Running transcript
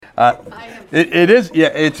It is, yeah,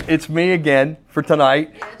 it's me again for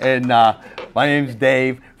tonight. And my name's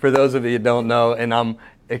Dave, for those of you who don't know, and I'm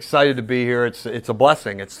excited to be here. It's a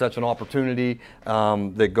blessing. It's such an opportunity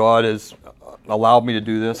that God has allowed me to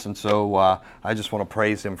do this, and so I just want to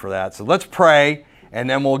praise Him for that. So let's pray, and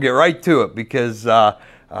then we'll get right to it, because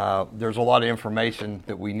there's a lot of information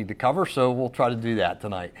that we need to cover, so we'll try to do that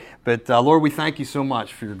tonight. But Lord, we thank You so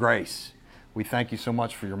much for Your grace. We thank You so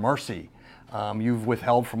much for Your mercy. You've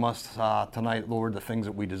withheld from us tonight, Lord, the things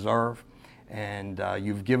that we deserve, and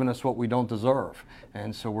You've given us what we don't deserve,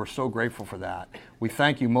 and so we're so grateful for that. We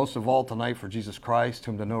thank You most of all tonight for Jesus Christ,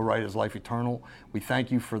 whom to know right is life eternal. We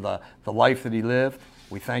thank You for the life that He lived.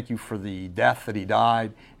 We thank You for the death that He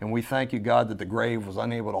died, and we thank You, God, that the grave was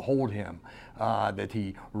unable to hold Him, that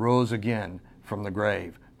He rose again from the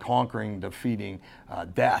grave, conquering, defeating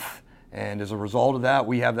death. And as a result of that,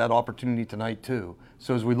 we have that opportunity tonight too.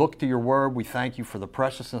 So as we look to Your word, we thank You for the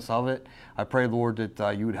preciousness of it. I pray, Lord,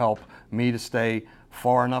 that You would help me to stay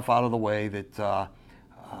far enough out of the way that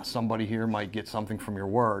somebody here might get something from Your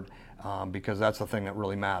word, because that's the thing that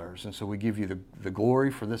really matters. And so we give You the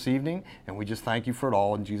glory for this evening, and we just thank You for it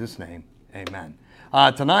all in Jesus' name. Amen.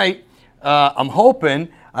 Tonight, I'm hoping,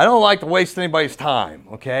 I don't like to waste anybody's time,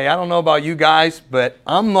 okay? I don't know about you guys, but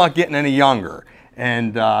I'm not getting any younger.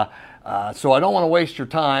 And so I don't want to waste your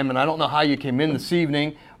time, and I don't know how you came in this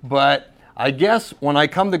evening, but I guess when I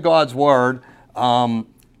come to God's Word,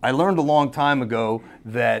 I learned a long time ago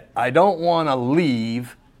that I don't want to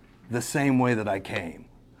leave the same way that I came.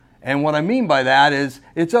 And what I mean by that is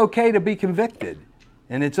it's okay to be convicted,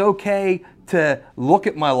 and it's okay to look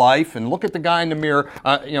at my life and look at the guy in the mirror.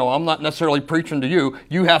 I'm not necessarily preaching to you.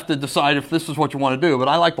 You have to decide if this is what you want to do. But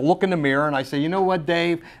I like to look in the mirror and I say, you know what,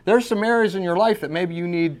 Dave? There's some areas in your life that maybe you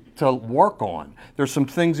need to work on. There's some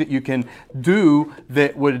things that you can do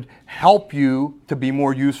that would help you to be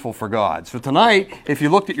more useful for God. So tonight, if you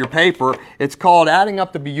looked at your paper, it's called Adding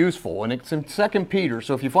Up to Be Useful, and it's in 2 Peter.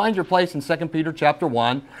 So if you find your place in 2 Peter chapter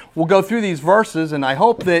 1, we'll go through these verses, and I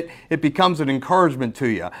hope that it becomes an encouragement to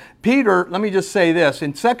you. Peter, let me just say this.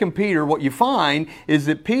 In 2 Peter, what you find is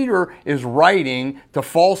that Peter is writing to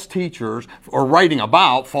false teachers, or writing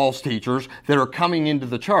about false teachers that are coming into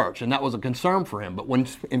the church, and that was a concern for him. But when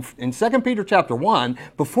in 2 Peter chapter 1,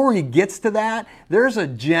 before he gets to that, there's a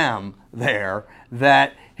gem there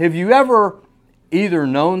that, have you ever either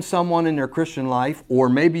known someone in their Christian life, or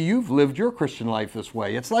maybe you've lived your Christian life this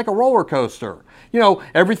way? It's like a roller coaster. You know,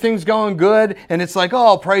 everything's going good, and it's like,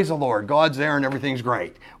 oh, praise the Lord, God's there and everything's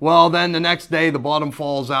great. Well, then the next day the bottom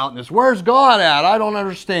falls out and it's, where's God at? I don't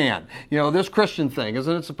understand. You know, this Christian thing,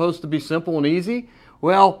 isn't it supposed to be simple and easy?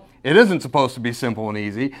 Well, it isn't supposed to be simple and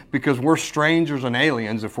easy, because we're strangers and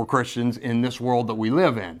aliens if we're Christians in this world that we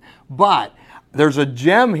live in. But there's a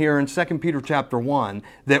gem here in 2 Peter chapter 1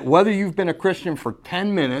 that whether you've been a Christian for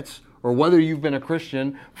 10 minutes or whether you've been a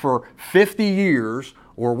Christian for 50 years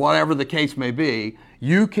or whatever the case may be,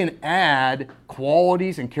 you can add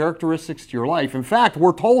qualities and characteristics to your life. In fact,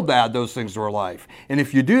 we're told to add those things to our life. And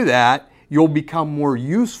if you do that, you'll become more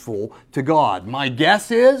useful to God. My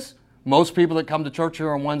guess is most people that come to church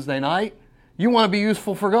here on Wednesday night, you want to be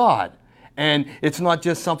useful for God. And it's not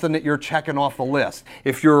just something that you're checking off the list.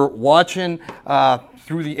 If you're watching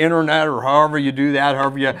through the internet, or however you do that,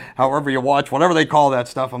 however you watch, whatever they call that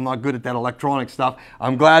stuff, I'm not good at that electronic stuff.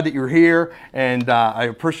 I'm glad that you're here, and I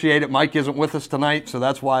appreciate it. Mike isn't with us tonight, so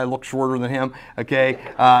that's why I look shorter than him. Okay,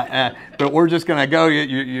 but we're just going to go.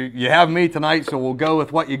 You have me tonight, so we'll go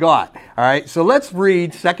with what you got. All right. So let's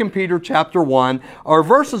read 2 Peter chapter 1. Our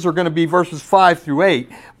verses are going to be verses 5 through 8,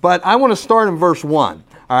 but I want to start in verse 1.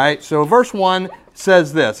 All right, so verse 1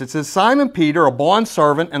 says this. It says, Simon Peter, a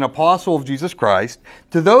bondservant and apostle of Jesus Christ,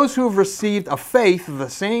 to those who have received a faith of the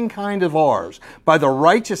same kind of ours, by the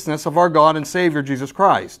righteousness of our God and Savior Jesus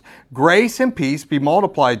Christ. Grace and peace be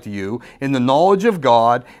multiplied to you in the knowledge of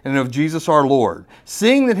God and of Jesus our Lord,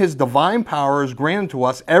 seeing that His divine power has granted to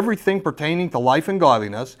us everything pertaining to life and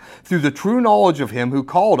godliness, through the true knowledge of Him who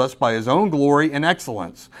called us by His own glory and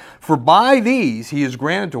excellence. For by these He has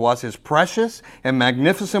granted to us His precious and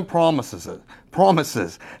magnificent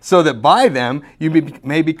promises, so that by them you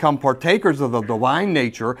may become partakers of the divine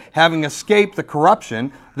nature, having escaped the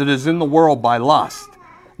corruption that is in the world by lust.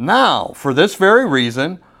 Now, for this very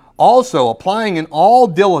reason, also applying in all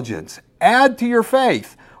diligence, add to your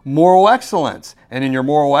faith moral excellence, and in your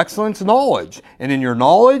moral excellence, knowledge, and in your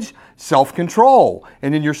knowledge, self-control.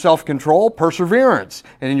 And in your self-control, perseverance.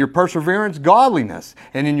 And in your perseverance, godliness.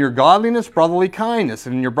 And in your godliness, brotherly kindness.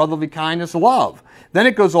 And in your brotherly kindness, love. Then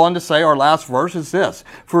it goes on to say, our last verse is this: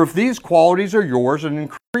 for if these qualities are yours and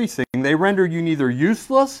increasing, they render you neither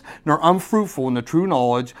useless nor unfruitful in the true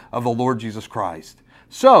knowledge of the Lord Jesus Christ.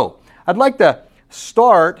 So, I'd like to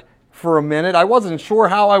start for a minute. I wasn't sure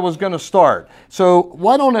how I was going to start. So,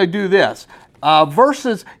 why don't I do this?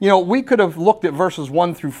 Verses, we could have looked at verses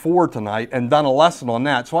 1 through 4 tonight and done a lesson on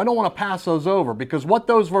that. So I don't want to pass those over, because what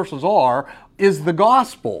those verses are is the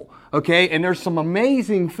gospel. Okay, and there's some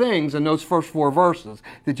amazing things in those first 4 verses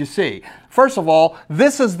that you see. First of all,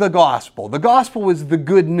 this is the gospel. The gospel is the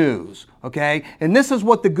good news. Okay, and this is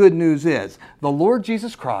what the good news is. The Lord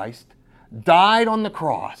Jesus Christ died on the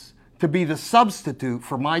cross to be the substitute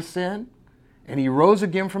for my sin, and He rose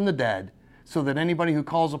again from the dead, so that anybody who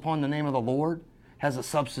calls upon the name of the Lord has a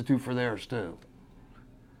substitute for theirs too.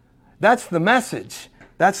 That's the message.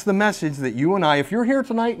 That's the message that you and I, if you're here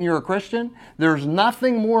tonight and you're a Christian, there's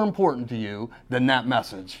nothing more important to you than that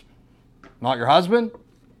message. Not your husband,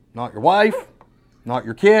 not your wife, not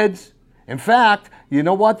your kids. In fact, you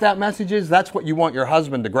know what that message is? That's what you want your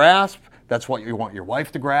husband to grasp. That's what you want your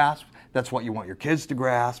wife to grasp. That's what you want your kids to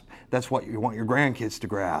grasp. That's what you want your grandkids to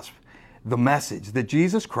grasp. The message that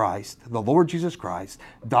Jesus Christ, the Lord Jesus Christ,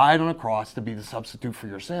 died on a cross to be the substitute for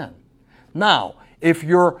your sin. Now, if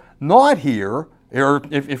you're not here, or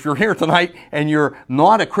if you're here tonight and you're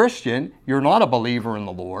not a Christian, you're not a believer in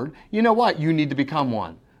the Lord, you know what? You need to become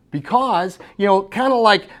one. Because, kind of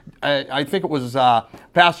like, I think it was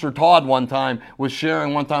Pastor Todd one time was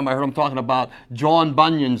sharing one time, I heard him talking about John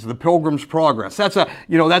Bunyan's The Pilgrim's Progress. That's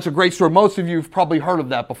a great story. Most of you have probably heard of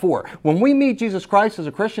that before. When we meet Jesus Christ as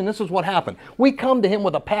a Christian, this is what happened. We come to Him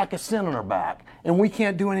with a pack of sin on our back, and we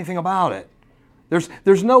can't do anything about it.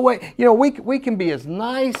 There's no way, we can be as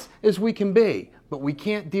nice as we can be, but we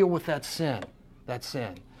can't deal with that sin.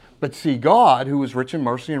 But see, God, who is rich in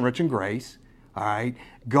mercy and rich in grace, all right,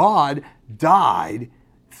 God died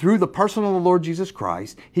through the person of the Lord Jesus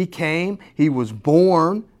Christ. He came, He was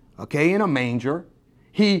born, in a manger.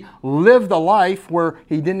 He lived a life where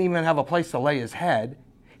He didn't even have a place to lay His head.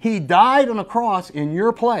 He died on a cross in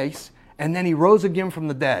your place, and then He rose again from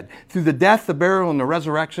the dead. Through the death, the burial, and the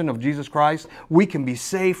resurrection of Jesus Christ, we can be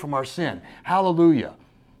saved from our sin. Hallelujah.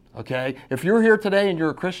 Okay? If you're here today and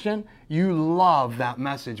you're a Christian, you love that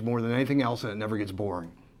message more than anything else, and it never gets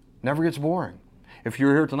boring. Never gets boring. If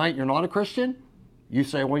you're here tonight and you're not a Christian, you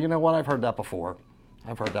say, well, you know what? I've heard that before.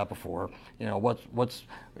 I'm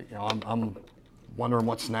wondering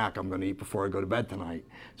what snack I'm going to eat before I go to bed tonight.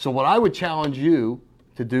 So what I would challenge you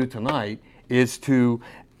to do tonight is to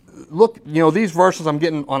look, these verses, I'm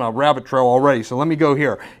getting on a rabbit trail already, so let me go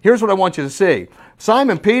here. Here's what I want you to see.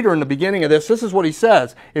 Simon Peter, in the beginning of this is what he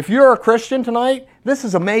says. If you're a Christian tonight, this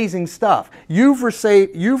is amazing stuff. You've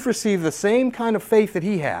received the same kind of faith that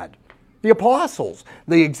he had. The apostles,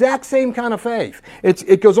 the exact same kind of faith.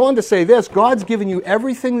 It goes on to say this: God's given you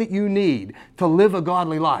everything that you need to live a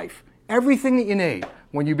godly life. Everything that you need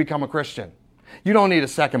when you become a Christian. You don't need a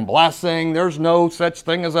second blessing. There's no such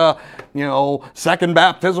thing as a, second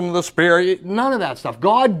baptism of the Spirit. None of that stuff.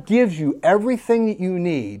 God gives you everything that you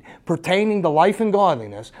need pertaining to life and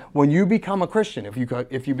godliness when you become a Christian,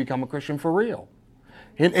 if you become a Christian for real.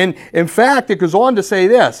 And in fact, it goes on to say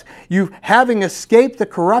this: you having escaped the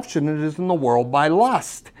corruption that is in the world by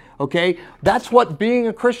lust. Okay? That's what being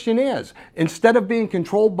a Christian is. Instead of being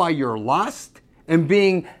controlled by your lust and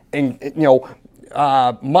being,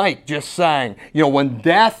 Mike just sang, when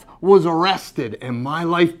death was arrested and my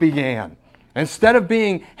life began. Instead of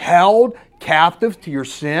being held captive to your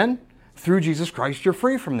sin, through Jesus Christ, you're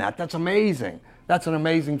free from that. That's amazing. That's an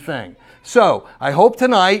amazing thing. So, I hope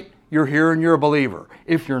tonight you're here and you're a believer.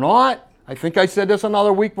 If you're not, I think I said this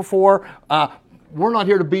another week before, we're not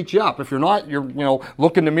here to beat you up. If you're not,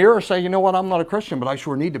 look in the mirror and say, you know what, I'm not a Christian, but I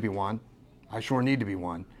sure need to be one.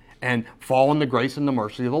 And fall in the grace and the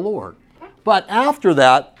mercy of the Lord. But after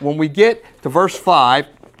that, when we get to verse 5,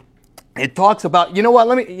 it talks about,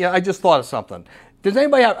 I just thought of something. Does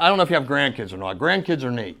anybody have, I don't know if you have grandkids or not. Grandkids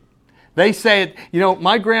are neat. They say it,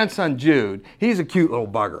 my grandson Jude, he's a cute little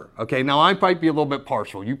bugger. Okay, now I might be a little bit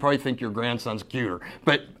partial. You probably think your grandson's cuter.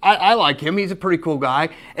 But I like him. He's a pretty cool guy.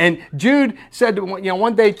 And Jude said,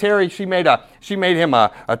 one day Terry, she made him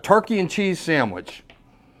a turkey and cheese sandwich.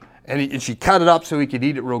 And she cut it up so he could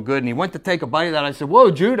eat it real good. And he went to take a bite of that. I said,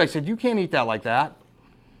 whoa, Jude. I said, you can't eat that like that.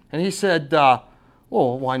 And he said, well,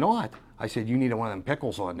 why not? I said, you need one of them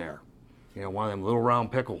pickles on there. One of them little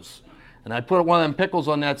round pickles. And I put one of them pickles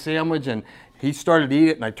on that sandwich, and he started to eat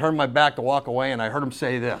it, and I turned my back to walk away, and I heard him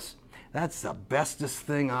say this: that's the bestest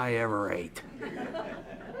thing I ever ate.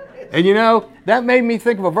 And you know, that made me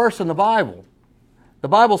think of a verse in the Bible. The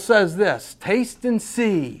Bible says this, taste and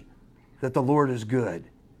see that the Lord is good.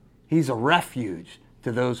 He's a refuge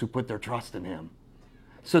to those who put their trust in Him.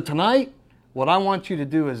 So tonight, what I want you to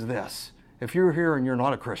do is this. If you're here and you're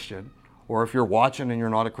not a Christian, or if you're watching and you're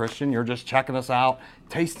not a Christian, you're just checking us out,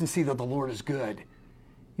 taste and see that the Lord is good.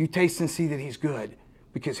 You taste and see that He's good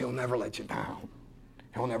because He'll never let you down.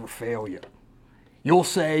 He'll never fail you. You'll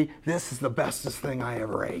say, this is the bestest thing I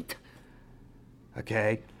ever ate.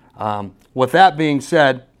 Okay? With that being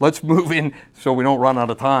said, let's move in so we don't run out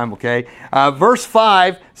of time, okay? Verse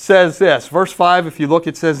 5 says this. Verse 5, if you look,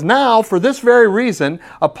 it says, now, for this very reason,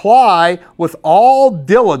 apply with all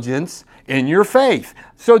diligence in your faith.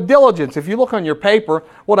 So diligence, if you look on your paper,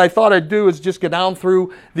 what I thought I'd do is just get down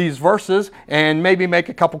through these verses and maybe make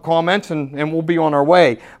a couple comments and we'll be on our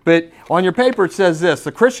way. But on your paper it says this,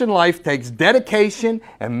 the Christian life takes dedication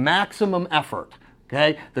and maximum effort.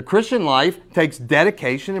 Okay? The Christian life takes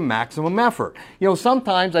dedication and maximum effort. You know,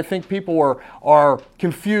 sometimes I think people are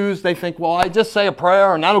confused. They think, well, I just say a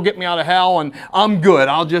prayer and that'll get me out of hell and I'm good.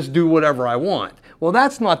 I'll just do whatever I want. Well,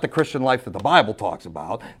 that's not the Christian life that the Bible talks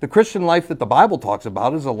about. The Christian life that the Bible talks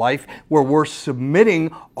about is a life where we're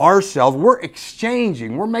submitting ourselves. We're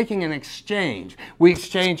exchanging. We're making an exchange. We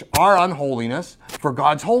exchange our unholiness for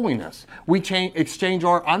God's holiness. We exchange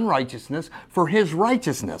our unrighteousness for His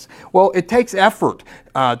righteousness. Well, it takes effort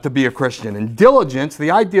to be a Christian. And diligence,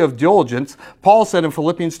 the idea of diligence, Paul said in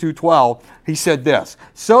Philippians 2:12, he said this,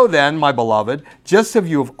 so then, my beloved, just as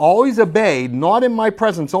you have always obeyed, not in my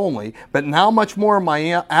presence only, but now much more in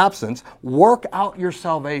my absence, work out your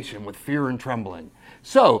salvation with fear and trembling.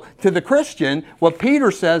 So, to the Christian, what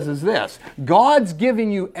Peter says is this, God's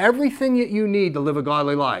giving you everything that you need to live a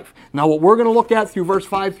godly life. Now, what we're going to look at through verse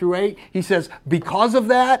 5 through 8, he says, because of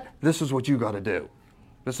that, this is what you got to do.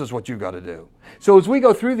 This is what you got to do. So as we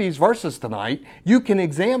go through these verses tonight, you can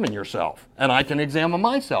examine yourself, and I can examine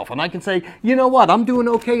myself, and I can say, you know what, I'm doing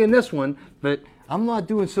okay in this one, but I'm not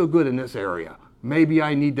doing so good in this area. Maybe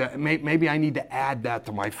I need to add that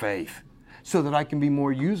to my faith so that I can be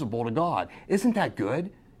more usable to God. Isn't that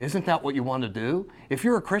good? Isn't that what you want to do? If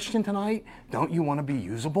you're a Christian tonight, don't you want to be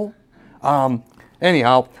usable?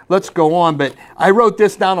 Anyhow, let's go on, but I wrote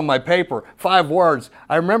this down on my paper, 5 words.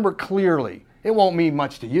 I remember clearly. It won't mean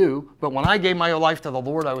much to you, but when I gave my life to the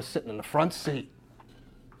Lord, I was sitting in the front seat.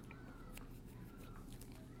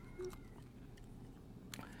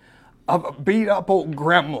 Of a beat up old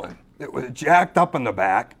Gremlin that was jacked up in the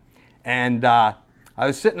back. And I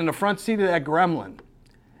was sitting in the front seat of that Gremlin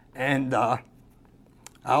and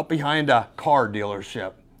out behind a car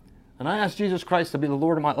dealership. And I asked Jesus Christ to be the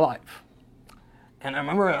Lord of my life. And I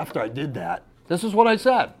remember after I did that, this is what I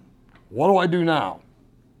said. What do I do now?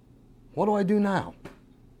 What do I do now?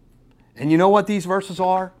 And you know what these verses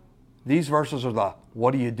are? These verses are the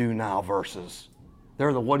what do you do now verses.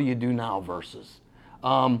 They're the what do you do now verses.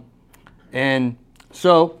 And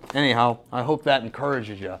so, anyhow, I hope that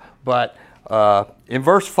encourages you. But in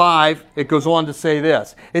verse 5, it goes on to say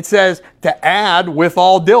this. It says, to add with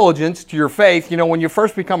all diligence to your faith. You know, when you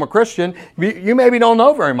first become a Christian, you maybe don't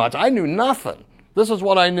know very much. I knew nothing. This is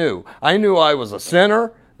what I knew. I knew I was a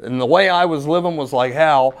sinner. And the way I was living was like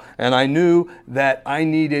hell, and I knew that I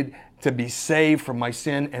needed to be saved from my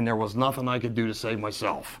sin, and there was nothing I could do to save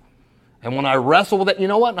myself. And when I wrestled with it, you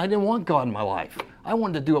know what? I didn't want God in my life. I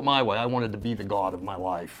wanted to do it my way. I wanted to be the God of my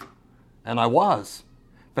life. And I was.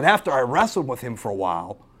 But after I wrestled with Him for a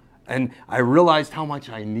while, and I realized how much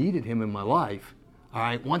I needed Him in my life, all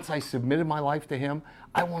right, once I submitted my life to Him,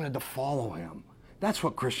 I wanted to follow Him. That's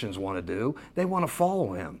what Christians want to do. They want to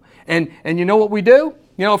follow Him. And you know what we do?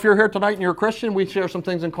 You know, if you're here tonight and you're a Christian, we share some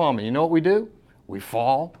things in common. You know what we do? We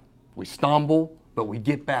fall, we stumble, but we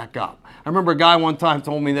get back up. I remember a guy one time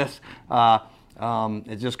told me this.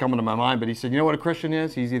 It's just coming to my mind, but he said, you know what a Christian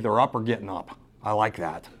is? He's either up or getting up. I like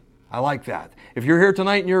that. I like that. If you're here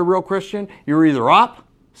tonight and you're a real Christian, you're either up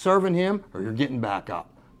serving Him or you're getting back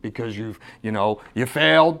up because you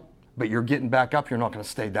failed, but you're getting back up. You're not going to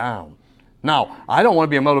stay down. Now, I don't want to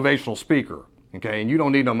be a motivational speaker, okay? And you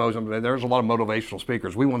don't need no motivation. There's a lot of motivational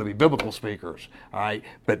speakers. We want to be biblical speakers, all right?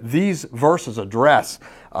 But these verses address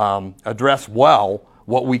well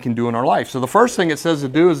what we can do in our life. So the first thing it says to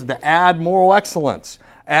do is to add moral excellence.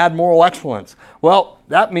 Add moral excellence. Well,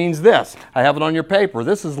 that means this. I have it on your paper.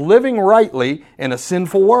 This is living rightly in a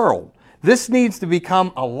sinful world. This needs to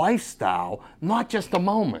become a lifestyle, not just a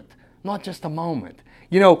moment. Not just a moment.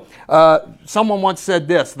 You know, someone once said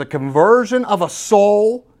this, the conversion of a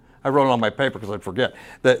soul, I wrote it on my paper because I'd forget,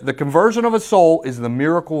 the conversion of a soul is the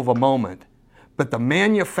miracle of a moment, But the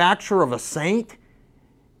manufacture of a saint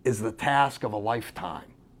is the task of a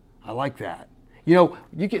lifetime. I like that. You know,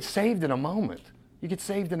 you get saved in a moment. You get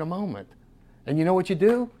saved in a moment. And you know what you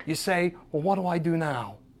do? You say, well, what do I do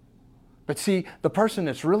now? But see, the person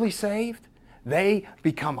that's really saved, they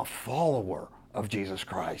become a follower of Jesus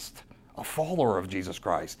Christ. A follower of Jesus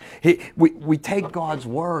Christ. We take God's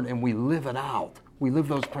word and we live it out. We live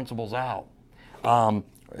those principles out.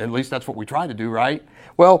 At least that's what we try to do, right?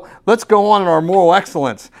 Well, let's go on in our moral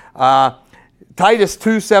excellence. Titus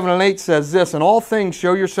 2:7-8 says this, "In all things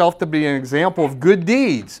show yourself to be an example of good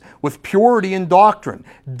deeds, with purity in doctrine,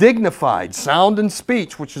 dignified, sound in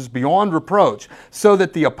speech, which is beyond reproach, so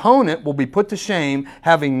that the opponent will be put to shame,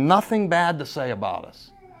 having nothing bad to say about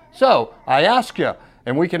us." So, I ask you,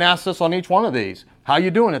 and we can ask this on each one of these, how you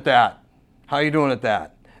doing at that? How you doing at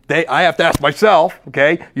that? I have to ask myself,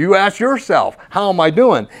 okay? You ask yourself, how am I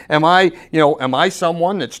doing? Am I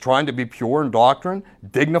someone that's trying to be pure in doctrine,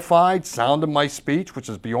 dignified, sound in my speech, which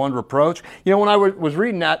is beyond reproach? You know, when I was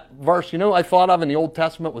reading that verse, you know, I thought of in the Old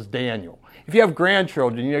Testament was Daniel. If you have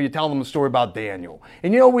grandchildren, you know, you tell them a story about Daniel.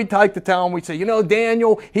 And you know, we'd like to tell them, we'd say, you know,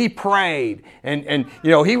 Daniel, he prayed. And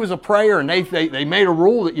you know, he was a prayer, and they made a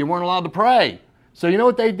rule that you weren't allowed to pray. So you know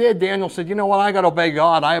what they did? Daniel said, you know what, I got to obey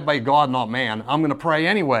God. I obey God, not man. I'm going to pray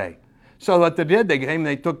anyway. So what they did, they came and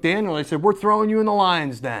they took Daniel and they said, we're throwing you in the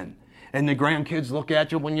lion's den. And the grandkids look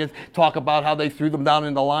at you when you talk about how they threw them down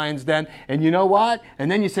in the lion's den. And you know what?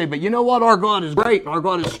 And then you say, but you know what? Our God is great. Our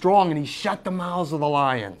God is strong. And he shut the mouths of the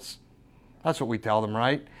lions. That's what we tell them,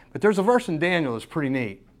 right? But there's a verse in Daniel that's pretty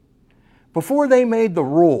neat. Before they made the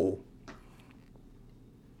rule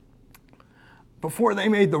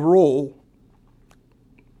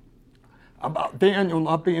about Daniel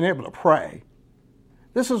not being able to pray,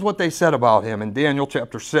 this is what they said about him in Daniel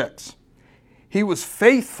chapter 6. He was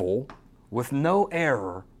faithful with no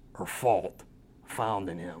error or fault found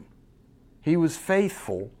in him. He was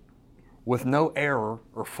faithful with no error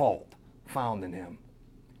or fault found in him.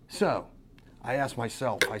 So, I ask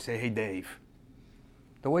myself, I say, hey Dave,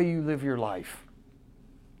 the way you live your life,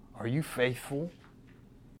 are you faithful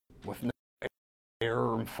with no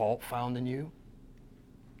error and fault found in you?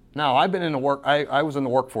 Now, I've been in I was in the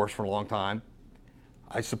workforce for a long time.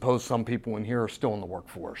 I suppose some people in here are still in the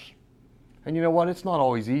workforce. And you know what? It's not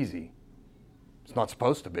always easy. It's not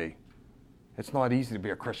supposed to be. It's not easy to be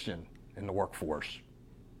a Christian in the workforce.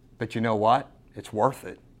 But you know what? It's worth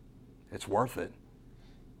it. It's worth it.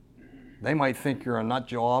 They might think you're a nut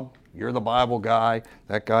job. You're the Bible guy.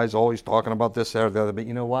 That guy's always talking about this, that, or the other. But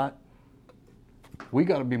you know what? We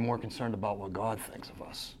got to be more concerned about what God thinks of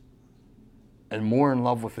us. And more in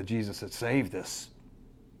love with the Jesus that saved us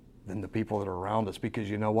than the people that are around us. Because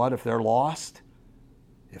you know what? If they're lost,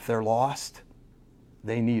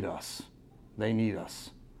 they need us. They need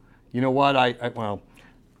us. You know what? Well,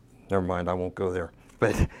 never mind. I won't go there.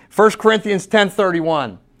 But 1 Corinthians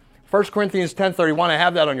 10:31. 1 Corinthians 10:31, I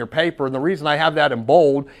have that on your paper. And the reason I have that in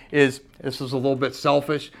bold is, this is a little bit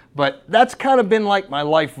selfish, but that's kind of been like my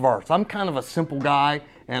life verse. I'm kind of a simple guy,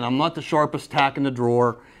 and I'm not the sharpest tack in the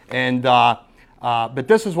drawer. And but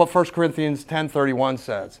this is what 1 Corinthians 10:31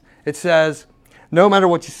 says. It says, no matter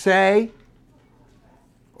what you say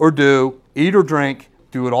or do, eat or drink,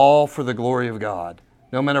 do it all for the glory of God.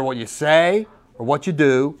 No matter what you say or what you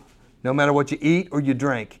do, no matter what you eat or you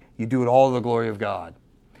drink, you do it all to the glory of God.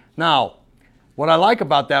 Now, what I like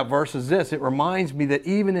about that verse is this. It reminds me that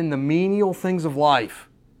even in the menial things of life,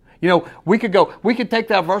 you know, we could take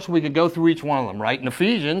that verse and we could go through each one of them, right? In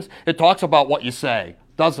Ephesians, it talks about what you say,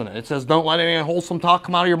 doesn't it? It says, don't let any unwholesome talk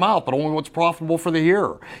come out of your mouth, but only what's profitable for the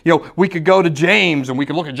hearer. You know, we could go to James and we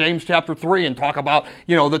could look at James chapter 3 and talk about,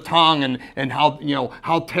 you know, the tongue and how, you know,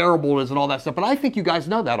 how terrible it is and all that stuff. But I think you guys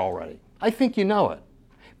know that already. I think you know it.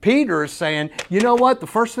 Peter is saying, you know what? The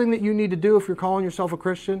first thing that you need to do if you're calling yourself a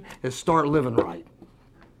Christian is start living right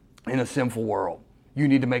in a sinful world. You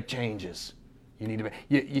need to make changes.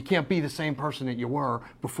 You can't be the same person that you were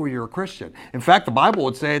before you're a Christian. In fact, the Bible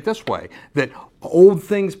would say it this way, that old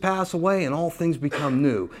things pass away and all things become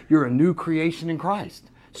new. You're a new creation in Christ.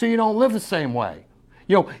 So you don't live the same way.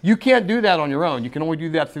 You know, you can't do that on your own. You can only do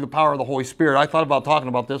that through the power of the Holy Spirit. I thought about talking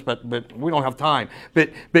about this, but we don't have time. But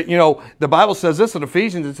you know, the Bible says this in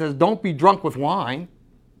Ephesians. It says, don't be drunk with wine,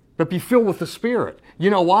 but be filled with the Spirit. You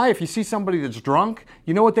know why? If you see somebody that's drunk,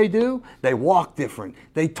 you know what they do? They walk different.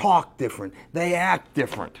 They talk different. They act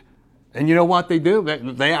different. And you know what they do?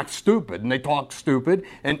 They act stupid and they talk stupid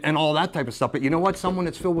and all that type of stuff. But you know what? Someone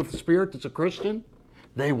that's filled with the Spirit that's a Christian,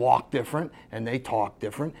 they walk different and they talk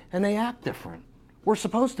different and they act different. We're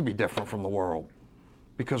supposed to be different from the world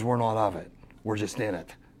because we're not of it. We're just in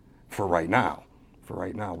it for right now. for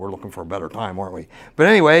right now. We're looking for a better time, aren't we? But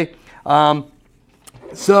anyway,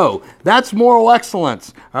 so that's moral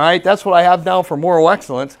excellence. All right, that's what I have down for moral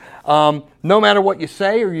excellence. No matter what you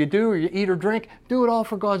say or you do or you eat or drink, do it all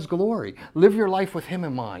for God's glory. Live your life with Him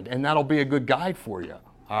in mind, and that'll be a good guide for you.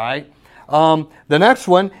 All right. The next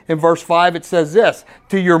one, in verse 5, it says this.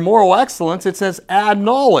 To your moral excellence, it says add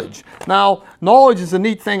knowledge. Now, knowledge is a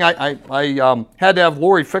neat thing. I had to have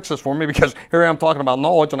Lori fix this for me because here I am talking about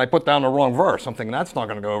knowledge and I put down the wrong verse. I'm thinking that's not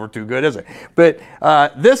going to go over too good, is it? But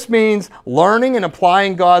this means learning and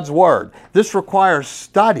applying God's Word. This requires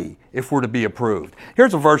study if we're to be approved.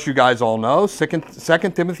 Here's a verse you guys all know, 2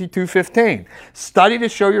 Timothy 2:15. Study to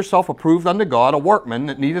show yourself approved unto God, a workman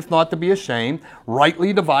that needeth not to be ashamed,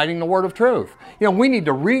 rightly dividing the word of truth. You know, we need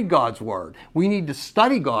to read God's Word. We need to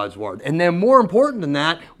study God's Word. And then more important than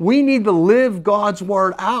that, we need to live God's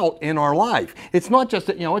Word out in our life. It's not just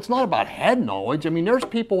that, it's not about head knowledge. I mean, there's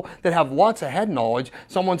people that have lots of head knowledge.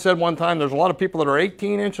 Someone said one time there's a lot of people that are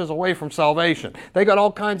 18 inches away from salvation. They got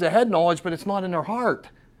all kinds of head knowledge, but it's not in their heart.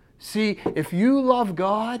 See, if you love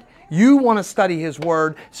God, you want to study His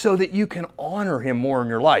Word so that you can honor Him more in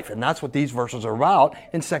your life. And that's what these verses are about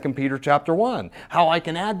in 2 Peter chapter 1. How I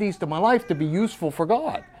can add these to my life to be useful for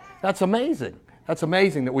God. That's amazing. That's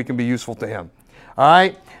amazing that we can be useful to Him. All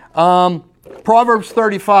right. Proverbs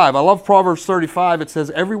 35. I love Proverbs 35. It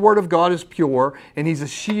says, every word of God is pure, and He's a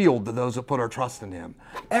shield to those that put our trust in Him.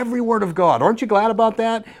 Every word of God. Aren't you glad about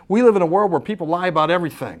that? We live in a world where people lie about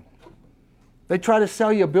everything. They try to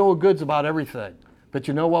sell you a bill of goods about everything. But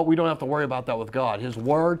you know what? We don't have to worry about that with God. His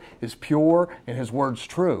Word is pure and His Word's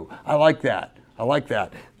true. I like that. I like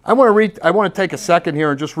that. I want to take a second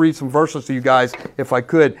here and just read some verses to you guys if I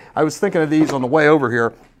could. I was thinking of these on the way over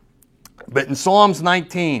here. But in Psalms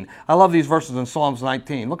 19, I love these verses in Psalms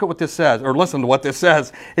 19. Look at what this says, or listen to what this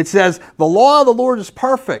says. It says, the law of the Lord is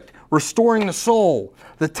perfect, restoring the soul.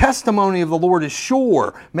 The testimony of the Lord is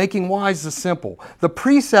sure, making wise the simple. The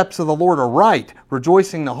precepts of the Lord are right,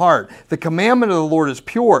 rejoicing the heart. The commandment of the Lord is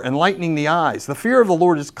pure, enlightening the eyes. The fear of the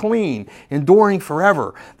Lord is clean, enduring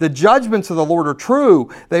forever. The judgments of the Lord are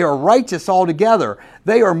true. They are righteous altogether.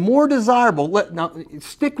 They are more desirable. Now,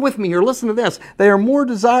 stick with me here. Listen to this. They are more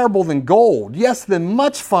desirable than gold. Yes, than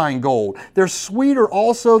much fine gold. They're sweeter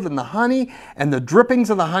also than the honey and the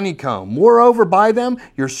drippings of the honeycomb. Moreover, by them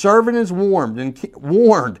your servant is warned.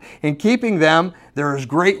 In keeping them, there is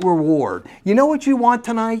great reward. You know what you want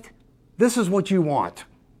tonight? This is what you want.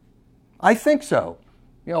 I think so.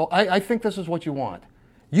 I think this is what you want.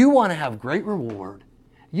 You want to have great reward.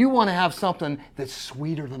 You want to have something that's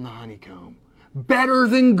sweeter than the honeycomb. Better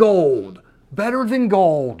than gold. Better than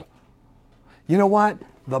gold. You know what?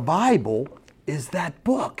 The Bible is that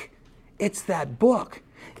book. It's that book.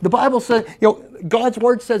 The Bible says, God's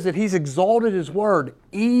Word says that He's exalted His Word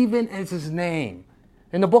even as His name.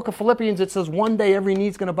 In the book of Philippians, it says one day every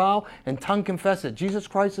knee's going to bow and tongue confess that Jesus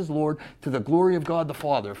Christ is Lord to the glory of God the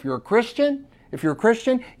Father. If you're a Christian,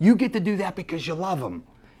 you get to do that because you love Him.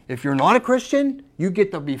 If you're not a Christian, you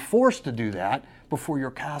get to be forced to do that before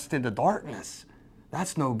you're cast into darkness.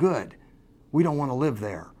 That's no good. We don't want to live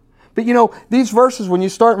there. But these verses, when you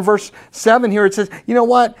start in verse 7 here, it says, you know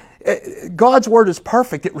what? God's Word is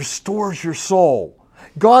perfect. It restores your soul.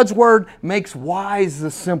 God's Word makes wise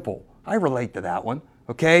the simple. I relate to that one.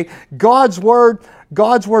 Okay? God's Word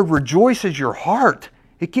rejoices your heart.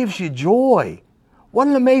 It gives you joy. What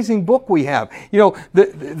an amazing book we have.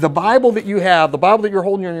 The Bible that you have, the Bible that you're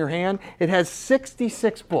holding in your hand, it has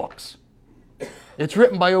 66 books. It's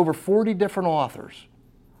written by over 40 different authors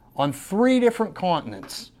on 3 different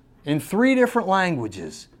continents, in 3 different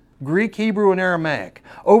languages, Greek, Hebrew, and Aramaic,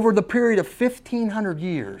 over the period of 1,500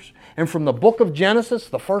 years. And from the book of Genesis,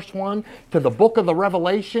 the first one, to the book of the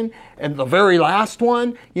Revelation, and the very last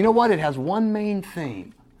one, you know what? It has one main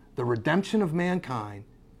theme: the redemption of mankind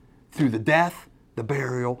through the death, the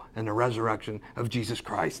burial, and the resurrection of Jesus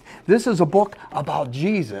Christ. This is a book about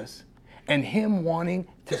Jesus and Him wanting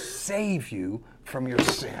to save you from your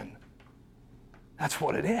sin. That's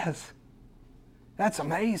what it is. That's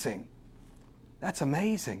amazing. That's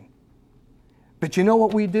amazing. But you know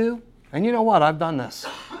what we do? And you know what? I've done this.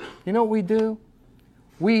 You know what we do?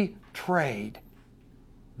 We trade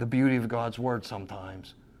the beauty of God's Word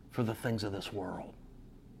sometimes for the things of this world.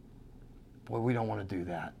 Boy, we don't want to do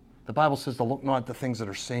that. The Bible says to look not at the things that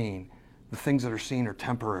are seen. The things that are seen are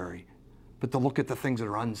temporary. But to look at the things that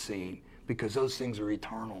are unseen, because those things are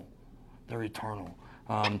eternal. They're eternal.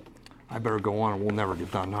 I better go on or we'll never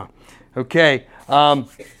get done, huh? Okay.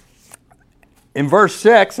 In verse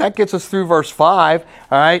 6, that gets us through verse 5. All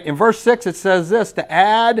right. In verse 6, it says this: to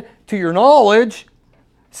add to your knowledge,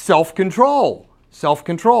 self-control.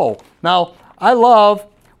 Self-control. Now, I love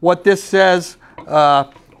what this says.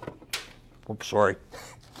 Oops, sorry.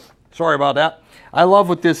 Sorry about that. I love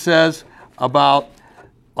what this says about,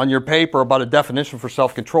 on your paper, about a definition for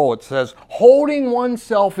self-control. It says, holding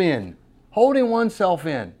oneself in. Holding oneself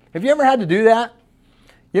in. Have you ever had to do that?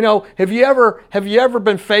 You know, have you ever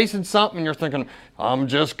been facing something and you're thinking, I'm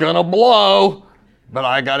just gonna blow, but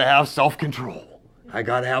I gotta have self-control. I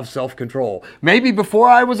gotta have self-control. Maybe before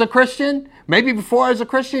I was a Christian,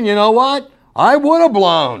 you know what? I would have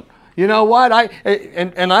blown. You know what?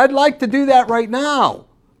 And I'd like to do that right now,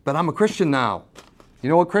 but I'm a Christian now. You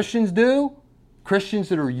know what Christians do? Christians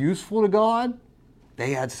that are useful to God,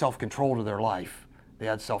 they add self-control to their life. They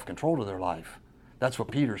add self-control to their life. That's what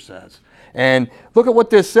Peter says. And look at what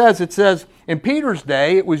this says. It says, in Peter's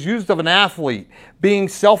day, it was used of an athlete being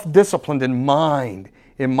self-disciplined in mind.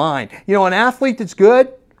 You know, an athlete that's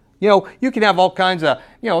good, you know, you can have all kinds of,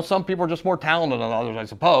 you know, some people are just more talented than others, I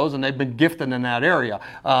suppose, and they've been gifted in that area.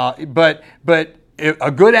 But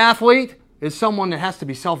a good athlete is someone that has to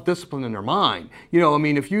be self-disciplined in their mind. You know, I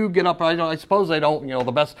mean, if you get up, I suppose they don't, you know,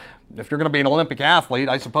 the best, if you're going to be an Olympic athlete,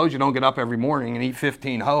 I suppose you don't get up every morning and eat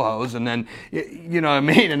 15 Ho-Hos and then, you know what I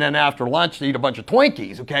mean, and then after lunch eat a bunch of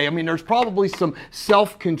Twinkies, okay? I mean, there's probably some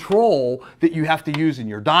self-control that you have to use in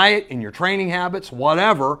your diet, in your training habits,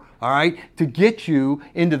 whatever, all right, to get you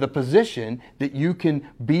into the position that you can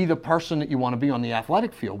be the person that you want to be on the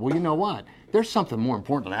athletic field. Well, you know what? There's something more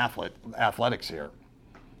important than athletics here.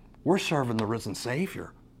 We're serving the risen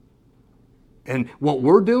Savior. And what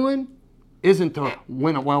we're doing isn't to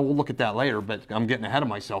win, well, we'll look at that later, but I'm getting ahead of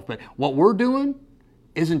myself. But what we're doing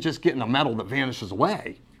isn't just getting a medal that vanishes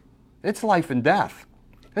away. It's life and death.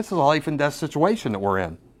 It's a life and death situation that we're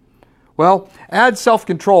in. Well, add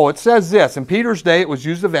self-control. It says this, in Peter's day it was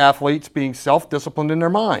used of athletes being self-disciplined in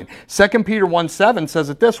their mind. 2 Peter 1:7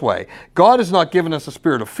 says it this way, God has not given us a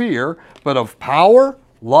spirit of fear, but of power,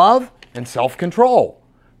 love, and self-control.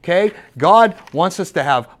 Okay? God wants us to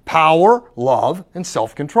have power, love, and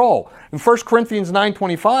self-control. In 1 Corinthians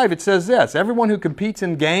 9:25, it says this, everyone who competes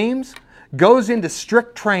in games goes into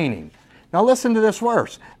strict training. Now listen to this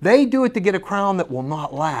verse. They do it to get a crown that will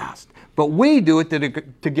not last, but we do it to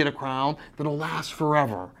get a crown that will last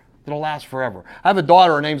forever. That'll last forever. I have a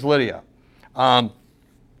daughter, her name's Lydia.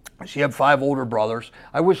 She had 5 older brothers.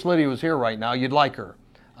 I wish Lydia was here right now. You'd like her.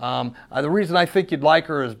 The reason I think you'd like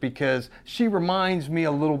her is because she reminds me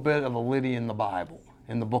a little bit of a Lydia in the Bible,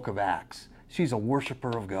 in the book of Acts. She's a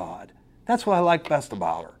worshiper of God. That's what I like best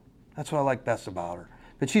about her.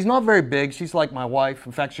 But she's not very big. She's like my wife.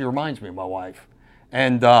 In fact, she reminds me of my wife.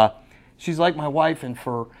 And she's like my wife, and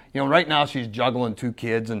for, you know, right now she's juggling 2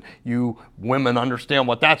 kids, and you women understand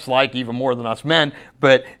what that's like even more than us men.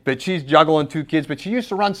 But she's juggling 2 kids, but she used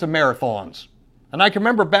to run some marathons. And I can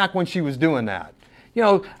remember back when she was doing that. You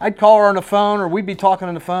know, I'd call her on the phone, or we'd be talking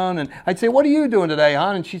on the phone, and I'd say, "What are you doing today,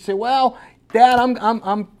 hon?" And she'd say, "Well, Dad,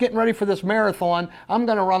 I'm getting ready for this marathon. I'm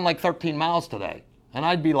going to run like 13 miles today." And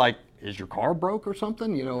I'd be like, "Is your car broke or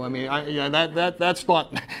something?" You know, I mean, that's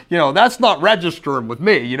not, you know, that's not registering with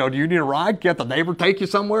me. You know, do you need a ride? Can't the neighbor take you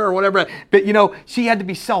somewhere or whatever? But you know, she had to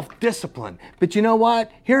be self-disciplined. But you know what?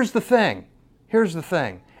 Here's the thing.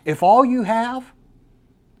 If all you have,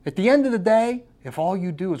 at the end of the day, if all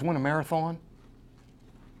you do is win a marathon,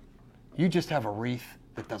 you just have a wreath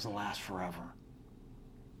that doesn't last forever.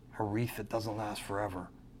 A wreath that doesn't last forever.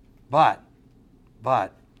 But,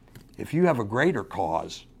 if you have a greater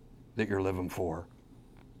cause that you're living for,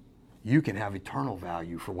 you can have eternal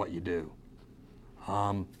value for what you do.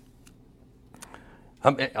 Well,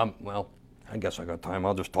 I guess I got time.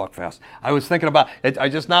 I'll just talk fast. I was thinking about it. I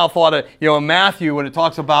just now thought of, you know, in Matthew, when it's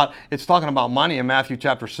talking about money in Matthew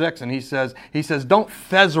chapter 6, and he says, don't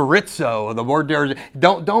thesorizo, the word there,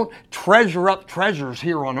 don't treasure up treasures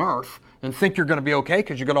here on earth and think you're going to be okay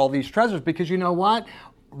because you got all these treasures, because you know what?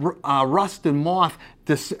 Rust and moth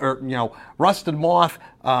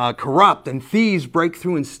corrupt, and thieves break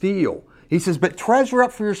through and steal. He says, but treasure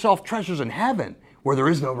up for yourself treasures in heaven, where there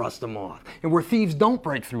is no rust and moth, and where thieves don't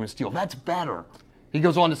break through and steal. That's better. He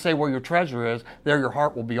goes on to say, where your treasure is, there your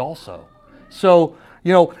heart will be also. So,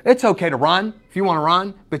 you know, it's okay to run if you want to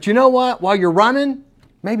run, but you know what? While you're running,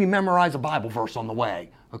 maybe memorize a Bible verse on the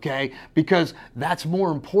way, okay? Because that's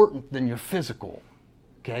more important than your physical.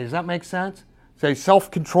 Okay, does that make sense? Say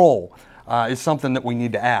self-control is something that we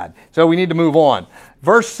need to add. So we need to move on.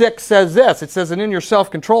 Verse 6 says this. It says, and in your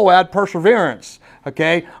self-control add perseverance.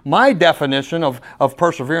 Okay, my definition of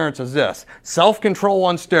perseverance is this: self-control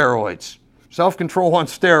on steroids. Self-control on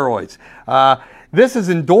steroids. This is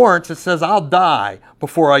endurance. It says, I'll die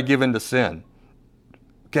before I give in to sin.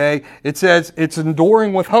 Okay, it says it's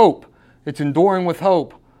enduring with hope. It's enduring with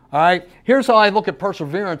hope. All right, here's how I look at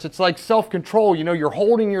perseverance. It's like self-control. You know, you're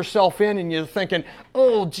holding yourself in and you're thinking,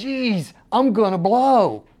 oh, geez, I'm going to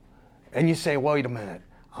blow. And you say, wait a minute,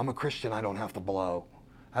 I'm a Christian, I don't have to blow.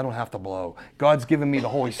 I don't have to blow. God's given me the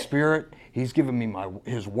Holy Spirit. He's given me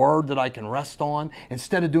His Word that I can rest on.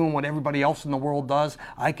 Instead of doing what everybody else in the world does,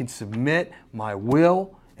 I can submit my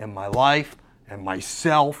will and my life and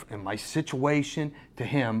myself and my situation to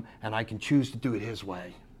Him, and I can choose to do it His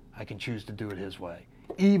way. I can choose to do it His way,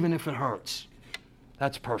 even if it hurts.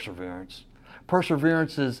 That's perseverance.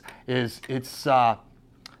 Perseverance is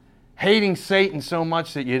hating Satan so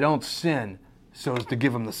much that you don't sin so as to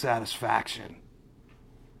give him the satisfaction.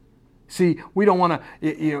 See, we don't want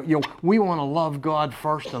to, we want to love God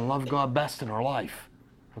first and love God best in our life.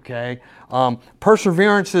 Okay?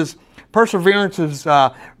 Perseverance is Romans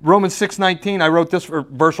 6:19. I wrote this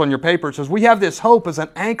verse on your paper. It says, we have this hope as an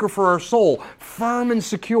anchor for our soul, firm and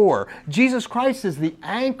secure. Jesus Christ is the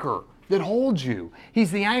anchor that holds you.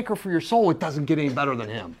 He's the anchor for your soul. It doesn't get any better than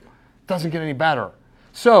Him. It doesn't get any better.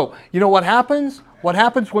 So, you know what happens? What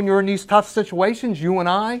happens when you're in these tough situations, you and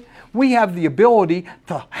I? We have the ability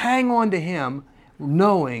to hang on to Him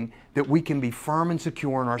knowing that we can be firm and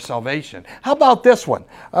secure in our salvation. How about this one?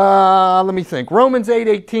 Let me think. Romans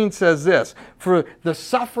 8:18 says this, for the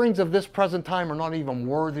sufferings of this present time are not even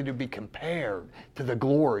worthy to be compared to the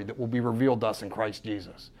glory that will be revealed to us in Christ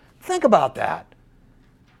Jesus. Think about that.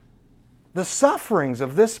 The sufferings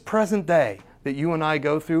of this present day that you and I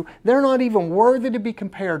go through, they're not even worthy to be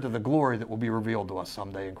compared to the glory that will be revealed to us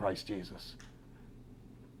someday in Christ Jesus.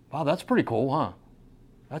 Wow, that's pretty cool, huh?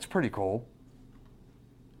 That's pretty cool.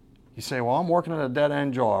 You say, well, I'm working at a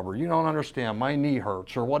dead-end job, or you don't understand, my knee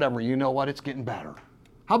hurts, or whatever. You know what? It's getting better.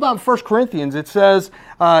 How about in 1 Corinthians? It says,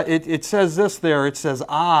 it says this there. It says,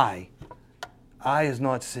 eye is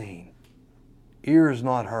not seen, ear is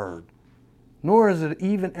not heard, nor has it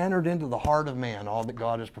even entered into the heart of man all that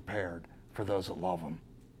God has prepared for those that love Him.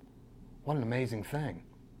 What an amazing thing.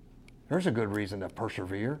 There's a good reason to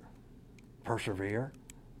persevere. Persevere.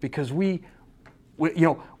 Because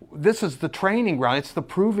this is the training ground. It's the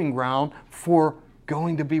proving ground for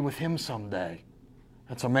going to be with Him someday.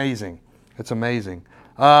 That's amazing. It's amazing.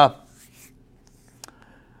 Terry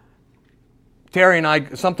and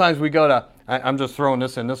I, sometimes we go to, I'm just throwing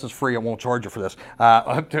this in. This is free. I won't charge you for this.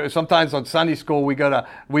 Sometimes on Sunday school we've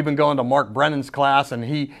been going to Mark Brennan's class, and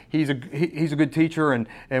he's a good teacher,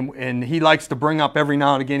 and he likes to bring up every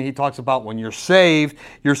now and again. He talks about when you're saved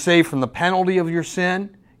from the penalty of your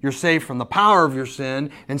sin, you're saved from the power of your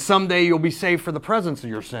sin, and someday you'll be saved for the presence of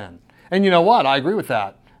your sin. And you know what? I agree with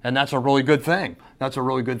that, and that's a really good thing. That's a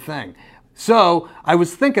really good thing. So I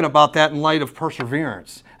was thinking about that in light of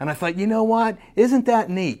perseverance, and I thought, you know what? Isn't that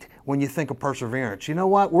neat? When you think of perseverance, you know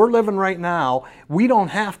what? We're living right now. We don't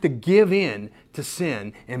have to give in to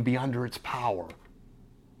sin and be under its power.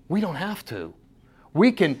 We don't have to.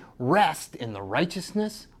 We can rest in the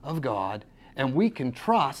righteousness of God, and we can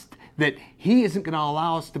trust that He isn't going to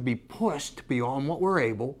allow us to be pushed beyond what we're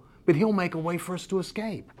able, but He'll make a way for us to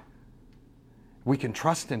escape. We can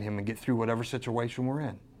trust in Him and get through whatever situation we're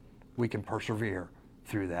in. We can persevere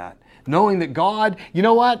through that. Knowing that God, you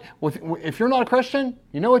know what? If you're not a Christian,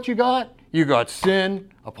 you know what you got? You got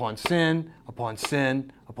sin upon sin upon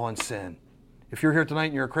sin upon sin. If you're here tonight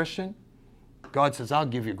and you're a Christian, God says, I'll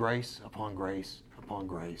give you grace upon grace upon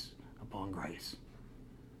grace upon grace.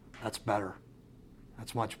 That's better.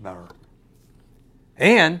 That's much better.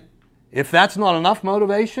 And if that's not enough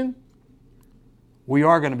motivation, we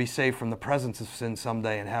are going to be saved from the presence of sin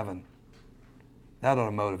someday in heaven. That ought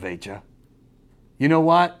to motivate you. You know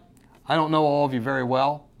what? I don't know all of you very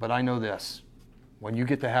well, but I know this. When you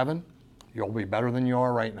get to heaven, you'll be better than you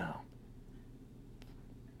are right now.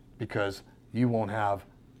 Because you won't have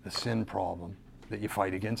the sin problem that you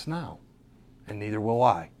fight against now. And neither will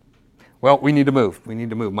I. Well, we need to move. We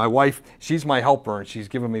need to move. My wife, she's my helper, and she's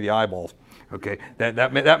giving me the eyeballs. Okay,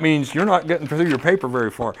 that means you're not getting through your paper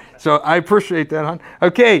very far. So I appreciate that, hon.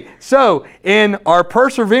 Okay, so in our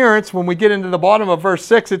perseverance, when we get into the bottom of verse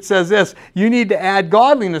 6, it says this, you need to add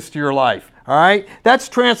godliness to your life. All right? That's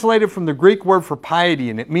translated from the Greek word for piety,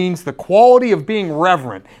 and it means the quality of being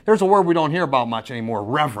reverent. There's a word we don't hear about much anymore,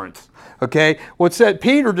 reverence. Okay? What's said,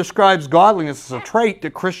 Peter describes godliness as a trait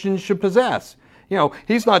that Christians should possess. You know,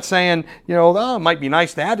 he's not saying, oh, it might be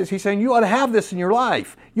nice to add this. He's saying you ought to have this in your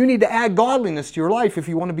life. You need to add godliness to your life if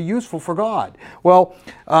you want to be useful for God. Well,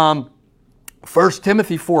 1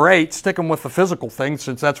 Timothy 4:8, sticking with the physical thing,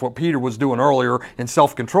 since that's what Peter was doing earlier in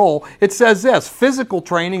self-control, it says this, physical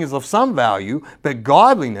training is of some value, but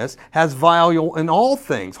godliness has value in all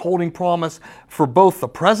things, holding promise for both the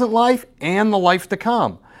present life and the life to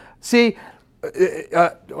come. See,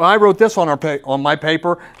 I wrote this on my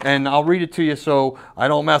paper, and I'll read it to you so I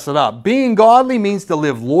don't mess it up. Being godly means to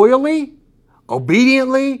live loyally,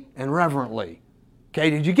 obediently, and reverently. Okay,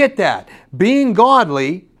 did you get that? Being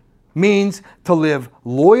godly means to live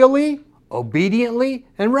loyally, obediently,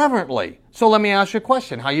 and reverently. So let me ask you a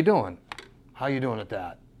question. How you doing? How you doing at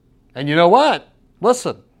that? And you know what?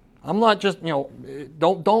 Listen, I'm not just,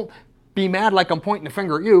 don't be mad like I'm pointing the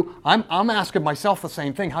finger at you. I'm asking myself the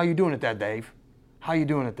same thing. How you doing at that, Dave? How you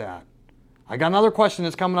doing at that? I got another question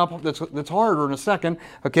that's coming up that's harder in a second,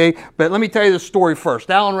 okay? But let me tell you this story first.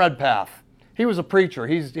 Alan Redpath. He was a preacher.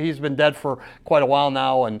 He's been dead for quite a while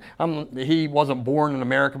now, and he wasn't born in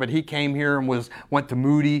America, but he came here and went to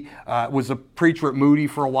Moody. Was a preacher at Moody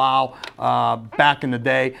for a while back in the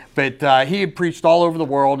day. But he had preached all over the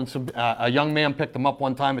world, and a young man picked him up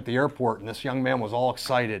one time at the airport, and this young man was all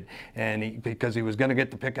excited, and because he was going to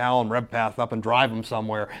get to pick Alan Redpath up and drive him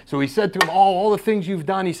somewhere. So he said to him, all the things you've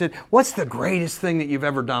done. He said, what's the greatest thing that you've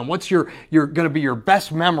ever done? What's your going to be your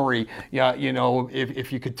best memory?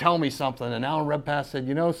 If you could tell me something. And Alan Redpath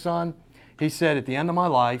said, son, he said, at the end of my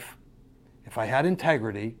life, if I had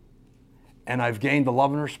integrity and I've gained the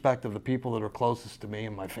love and respect of the people that are closest to me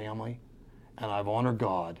and my family, and I've honored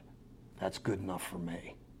God, that's good enough for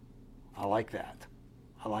me. I like that.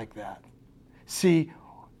 I like that. See,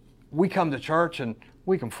 we come to church and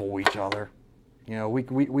we can fool each other. We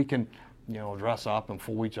can, dress up and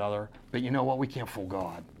fool each other. But you know what? We can't fool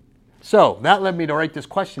God. So that led me to write this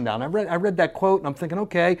question down. I read that quote and I'm thinking,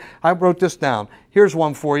 okay, I wrote this down. Here's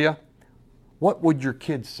one for you. What would your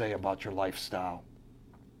kids say about your lifestyle?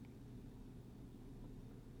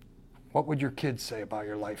 What would your kids say about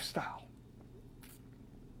your lifestyle?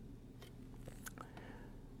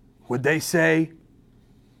 Would they say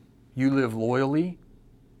you live loyally,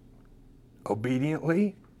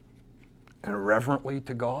 obediently, and reverently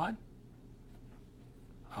to God?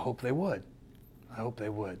 I hope they would. I hope they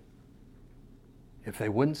would. If they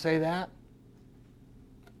wouldn't say that,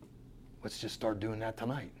 let's just start doing that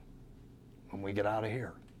tonight when we get out of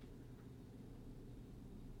here.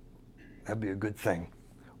 That'd be a good thing.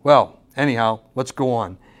 Well, anyhow, let's go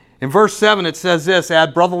on. In verse 7, it says this,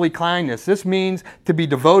 add brotherly kindness. This means to be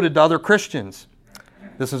devoted to other Christians.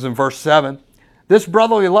 This is in verse 7. This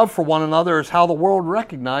brotherly love for one another is how the world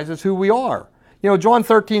recognizes who we are. John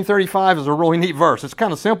 13:35 is a really neat verse. It's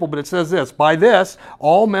kind of simple, but it says this, by this,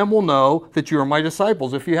 all men will know that you are my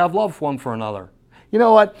disciples if you have love one for another. You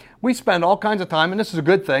know what? We spend all kinds of time, and this is a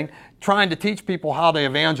good thing, trying to teach people how to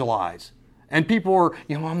evangelize. And people are,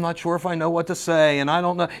 I'm not sure if I know what to say, and I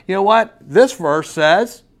don't know. You know what? This verse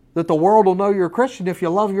says that the world will know you're a Christian if you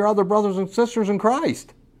love your other brothers and sisters in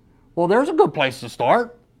Christ. Well, there's a good place to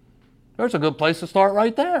start. There's a good place to start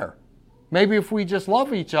right there. Maybe if we just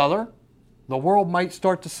love each other, the world might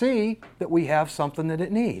start to see that we have something that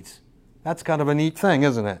it needs. That's kind of a neat thing,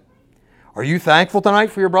 isn't it? Are you thankful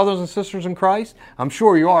tonight for your brothers and sisters in Christ? I'm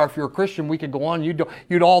sure you are. If you're a Christian, we could go on.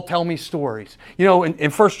 You'd all tell me stories.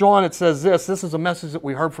 In 1 John it says this is a message that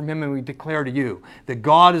we heard from him and we declare to you, that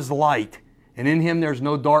God is light, and in him there's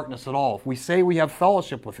no darkness at all. If we say we have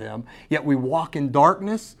fellowship with him, yet we walk in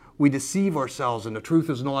darkness, we deceive ourselves and the truth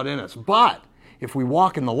is not in us. But if we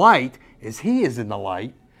walk in the light, as he is in the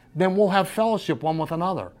light, then we'll have fellowship one with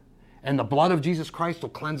another. And the blood of Jesus Christ will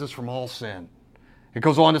cleanse us from all sin. It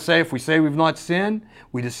goes on to say, if we say we've not sinned,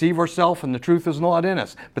 we deceive ourselves and the truth is not in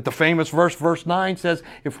us. But the famous verse 9 says,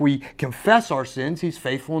 if we confess our sins, he's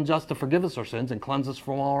faithful and just to forgive us our sins and cleanse us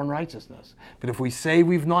from all unrighteousness. But if we say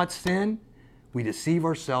we've not sinned, we deceive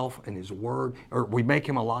ourselves and his word, or we make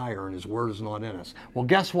him a liar and his word is not in us. Well,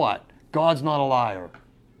 guess what? God's not a liar.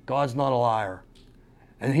 God's not a liar.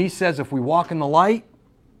 And he says if we walk in the light,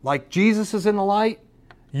 like Jesus is in the light,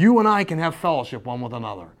 you and I can have fellowship one with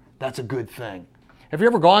another. That's a good thing. Have you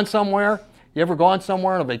ever gone somewhere? You ever gone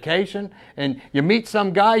somewhere on a vacation and you meet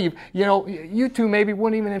some guy, you two maybe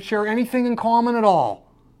wouldn't even share anything in common at all.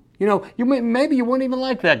 Maybe you wouldn't even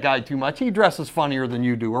like that guy too much. He dresses funnier than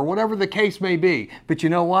you do or whatever the case may be. But you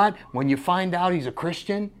know what? When you find out he's a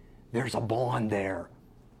Christian, there's a bond there.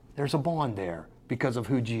 There's a bond there because of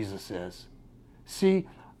who Jesus is. See,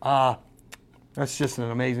 that's just an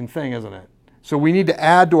amazing thing, isn't it? So we need to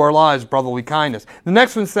add to our lives brotherly kindness. The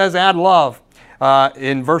next one says add love.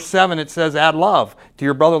 In verse 7 it says add love to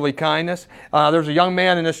your brotherly kindness. There's a young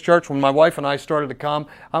man in this church when my wife and I started to come.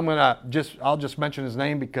 I'll just mention his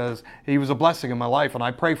name because he was a blessing in my life and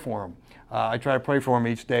I pray for him. I try to pray for him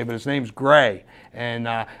each day, but his name's Gray. And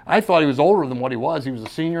I thought he was older than what he was. He was a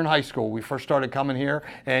senior in high school. We first started coming here,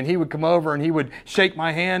 and he would come over and he would shake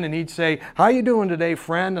my hand and he'd say, how you doing today,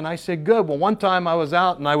 friend? And I said, good. Well, one time I was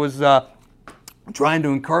out and I was trying to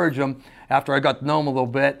encourage him after I got to know him a little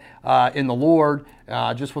bit in the Lord,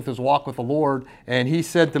 just with his walk with the Lord. And he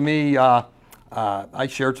said to me, I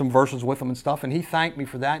shared some verses with him and stuff, and he thanked me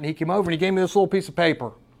for that. And he came over and he gave me this little piece of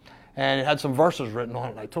paper, and it had some verses written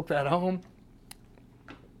on it. I took that home,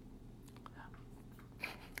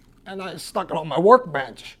 and I stuck it on my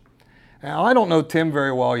workbench. Now, I don't know Tim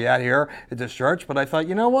very well yet here at this church, but I thought,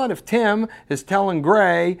 you know what? If Tim is telling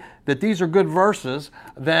Gray that these are good verses,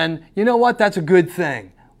 then you know what? That's a good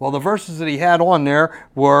thing. Well, the verses that he had on there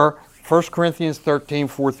were 1 Corinthians 13,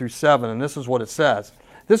 4 through 7, and this is what it says.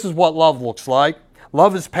 This is what love looks like.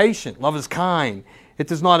 Love is patient. Love is kind. It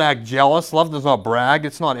does not act jealous. Love does not brag.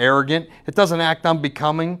 It's not arrogant. It doesn't act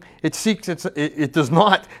unbecoming. It does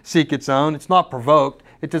not seek its own. It's not provoked.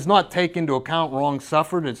 It does not take into account wrong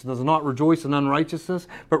suffered. It does not rejoice in unrighteousness,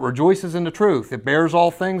 but rejoices in the truth. It bears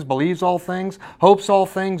all things, believes all things, hopes all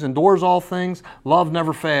things, endures all things. Love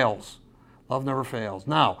never fails. Love never fails.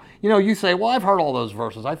 Now, you say, well, I've heard all those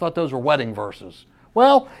verses. I thought those were wedding verses.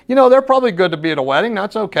 Well, they're probably good to be at a wedding.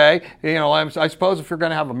 That's okay. I suppose if you're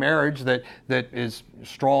going to have a marriage that is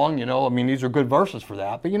strong, these are good verses for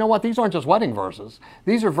that. But you know what? These aren't just wedding verses.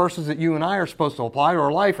 These are verses that you and I are supposed to apply to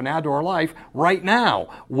our life and add to our life right now.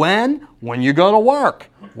 When? When you go to work,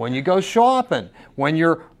 when you go shopping, when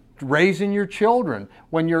you're raising your children,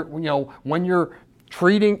 when you're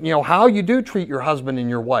treating, how you do treat your husband and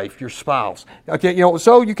your wife, your spouse. Okay,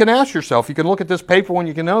 so you can ask yourself, you can look at this paper when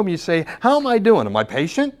you can know him, you say, how am I doing? Am I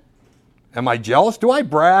patient? Am I jealous? Do I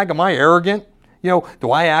brag? Am I arrogant? Do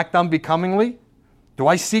I act unbecomingly? Do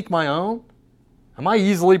I seek my own? Am I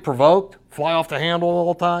easily provoked? Fly off the handle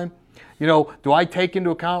all the time? Do I take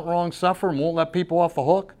into account wrong suffer and won't let people off the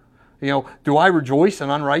hook? Do I rejoice in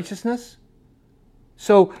unrighteousness?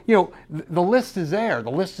 So, the list is there. The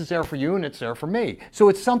list is there for you and it's there for me. So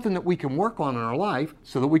it's something that we can work on in our life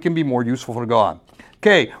so that we can be more useful for God.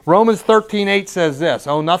 Okay, Romans 13:8 says this,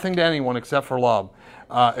 owe nothing to anyone except for love,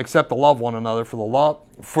 except to love one another,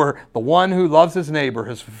 for the one who loves his neighbor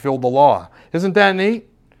has fulfilled the law. Isn't that neat?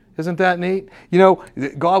 Isn't that neat?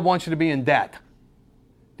 God wants you to be in debt.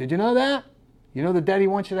 Did you know that? You know the debt he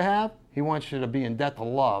wants you to have? He wants you to be in debt to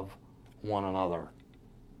love one another.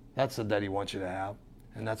 That's the debt he wants you to have.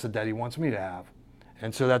 And that's the debt he wants me to have.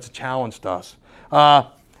 And so that's a challenge to us.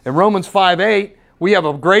 In Romans 5:8, we have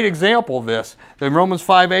a great example of this. In Romans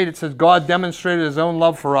 5:8, it says, God demonstrated his own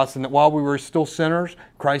love for us, and that while we were still sinners,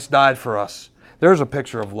 Christ died for us. There's a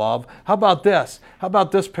picture of love. How about this? How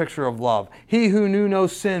about this picture of love? He who knew no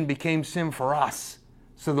sin became sin for us,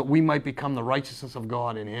 so that we might become the righteousness of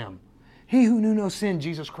God in him. He who knew no sin,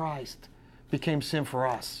 Jesus Christ, became sin for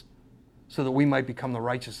us, so that we might become the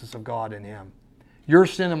righteousness of God in him. Your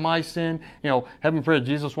sin and my sin, heaven forbid,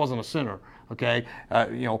 Jesus wasn't a sinner, okay?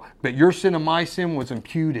 But your sin and my sin was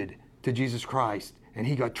imputed to Jesus Christ, and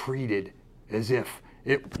he got treated as if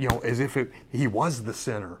he was the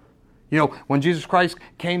sinner. When Jesus Christ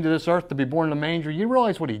came to this earth to be born in a manger, you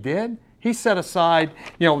realize what he did? He set aside,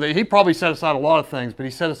 he probably set aside a lot of things, but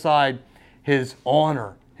he set aside his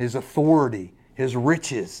honor, his authority, his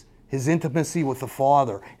riches, his intimacy with the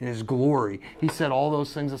Father, and his glory. He set all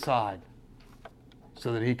those things aside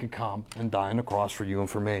so that he could come and die on the cross for you and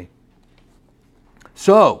for me.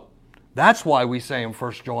 So, that's why we say in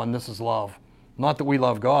 1 John, this is love. Not that we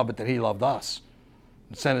love God, but that he loved us.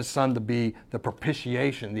 And sent his son to be the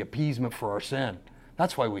propitiation, the appeasement for our sin.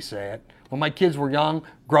 That's why we say it. When my kids were young,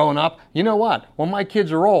 growing up, you know what? When my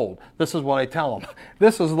kids are old, this is what I tell them.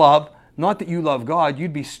 This is love. Not that you love God.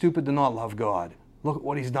 You'd be stupid to not love God. Look at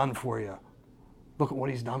what he's done for you. Look at what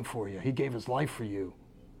he's done for you. He gave his life for you.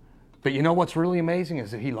 But you know what's really amazing is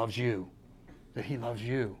that he loves you. That he loves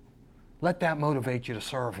you. Let that motivate you to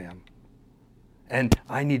serve him. And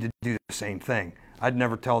I need to do the same thing. I'd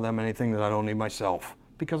never tell them anything that I don't need myself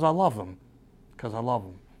because I love them. Because I love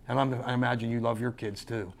them. And I imagine you love your kids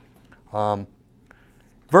too.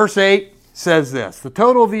 Verse 8 says this, the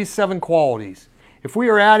total of these 7 qualities. If we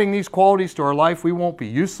are adding these qualities to our life, we won't be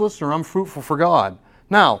useless or unfruitful for God.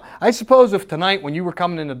 Now, I suppose if tonight when you were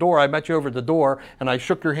coming in the door, I met you over at the door and I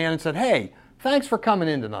shook your hand and said, hey, thanks for coming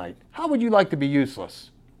in tonight. How would you like to be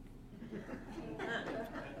useless?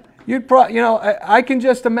 I can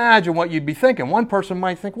just imagine what you'd be thinking. One person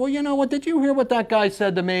might think, well, you know what, did you hear what that guy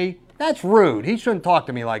said to me? That's rude. He shouldn't talk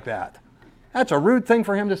to me like that. That's a rude thing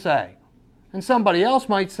for him to say. And somebody else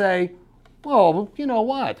might say, well, you know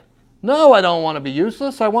what? No, I don't want to be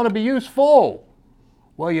useless. I want to be useful.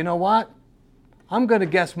 Well, you know what? I'm going to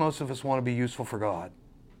guess most of us want to be useful for God.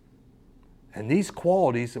 And these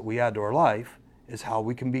qualities that we add to our life is how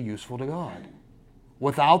we can be useful to God.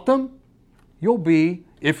 Without them, you'll be,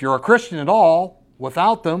 if you're a Christian at all,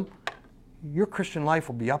 without them, your Christian life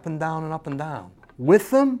will be up and down and up and down. With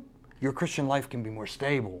them, your Christian life can be more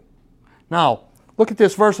stable. Now, look at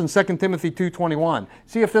this verse in 2 Timothy 2:21.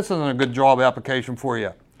 See if this isn't a good job application for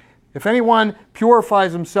you. If anyone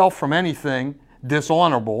purifies himself from anything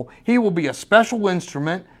dishonorable, he will be a special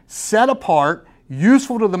instrument, set apart,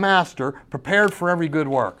 useful to the master, prepared for every good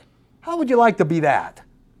work. How would you like to be that?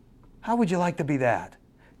 How would you like to be that?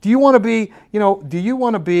 Do you want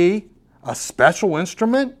to be, a special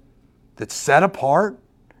instrument that's set apart,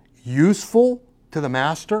 useful to the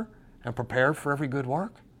master, and prepared for every good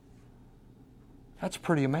work? That's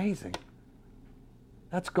pretty amazing.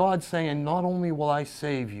 That's God saying, not only will I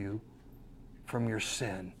save you from your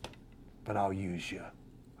sin, but I'll use you.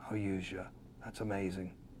 I'll use you. That's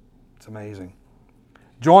amazing. It's amazing.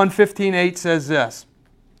 John 15:8 says this,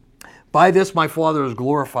 by this my Father is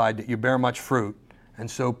glorified, that you bear much fruit,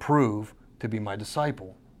 and so prove to be my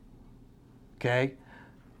disciple. Okay?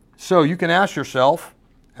 So you can ask yourself,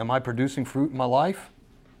 am I producing fruit in my life?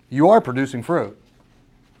 You are producing fruit.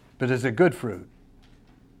 But is it good fruit?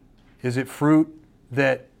 Is it fruit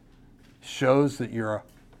that shows that you're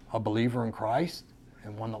a believer in Christ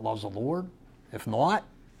and one that loves the Lord? If not,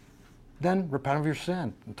 then repent of your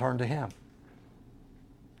sin and turn to Him.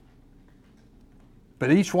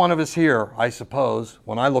 But each one of us here, I suppose,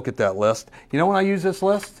 when I look at that list, you know when I use this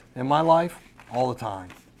list in my life? All the time.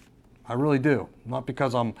 I really do. Not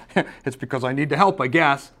because it's because I need the help, I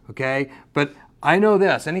guess, okay? But I know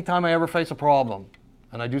this, anytime I ever face a problem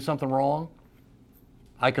and I do something wrong,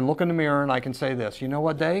 I can look in the mirror and I can say this, you know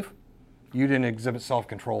what, Dave? You didn't exhibit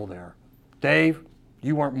self-control there. Dave,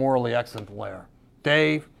 you weren't morally excellent there.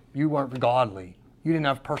 Dave, you weren't godly. You didn't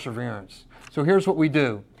have perseverance. So here's what we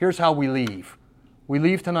do. Here's how we leave. We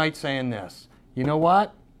leave tonight saying this, you know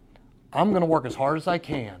what? I'm going to work as hard as I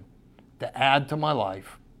can to add to my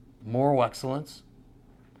life moral excellence,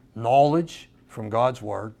 knowledge from God's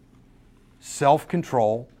Word,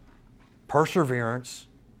 self-control, perseverance,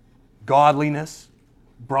 godliness,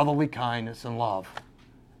 brotherly kindness, and love.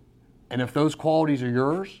 And if those qualities are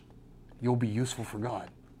yours, you'll be useful for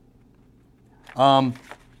God.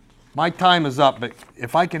 My time is up, but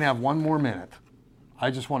if I can have one more minute,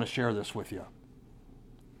 I just want to share this with you.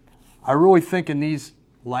 I really think in these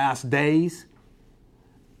last days,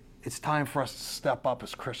 it's time for us to step up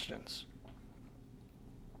as Christians.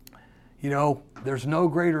 You know, there's no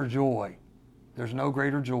greater joy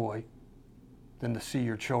than to see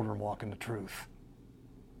your children walk in the truth.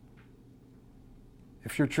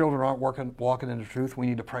 If your children aren't walking in the truth, we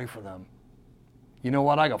need to pray for them. You know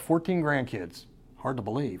what? I got 14 grandkids. Hard to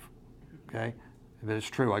believe, okay? But it's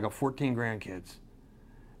true. I got 14 grandkids.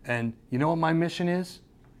 And you know what my mission is?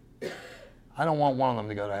 I don't want one of them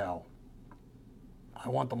to go to hell. I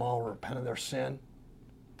want them all to repent of their sin,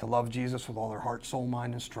 to love Jesus with all their heart, soul,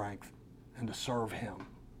 mind, and strength, and to serve Him.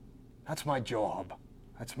 That's my job.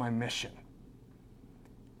 That's my mission.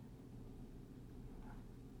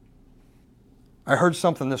 I heard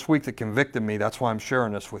something this week that convicted me. That's why I'm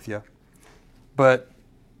sharing this with you. But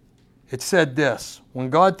it said this, when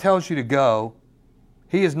God tells you to go,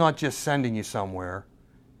 He is not just sending you somewhere,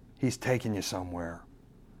 He's taking you somewhere.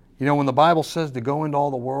 You know, when the Bible says to go into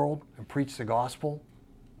all the world and preach the gospel,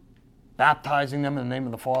 baptizing them in the name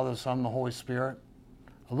of the Father, the Son, and the Holy Spirit,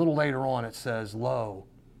 a little later on it says, lo,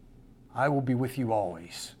 I will be with you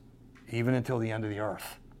always, even until the end of the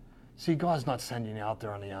earth. See, God's not sending you out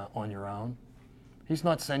there on your own. He's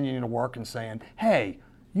not sending you to work and saying, hey,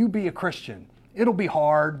 you be a Christian. It'll be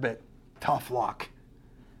hard, but tough luck.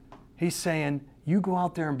 He's saying, you go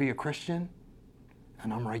out there and be a Christian,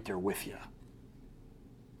 and I'm right there with you.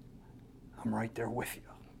 I'm right there with you.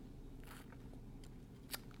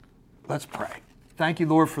 Let's pray. Thank you,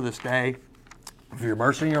 Lord, for this day, for your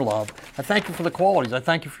mercy and your love. I thank you for the qualities. I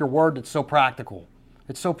thank you for your word that's so practical.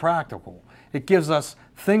 It's so practical. It gives us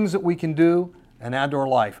things that we can do and add to our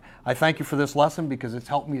life. I thank you for this lesson because it's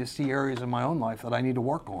helped me to see areas in my own life that I need to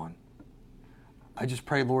work on. I just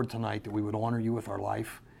pray, Lord, tonight that we would honor you with our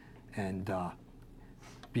life and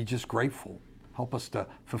be just grateful. Help us to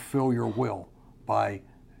fulfill your will by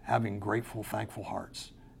having grateful, thankful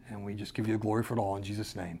hearts. And we just give you the glory for it all in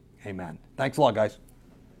Jesus' name. Amen. Thanks a lot, guys.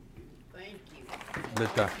 Thank you.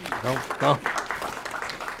 But, go.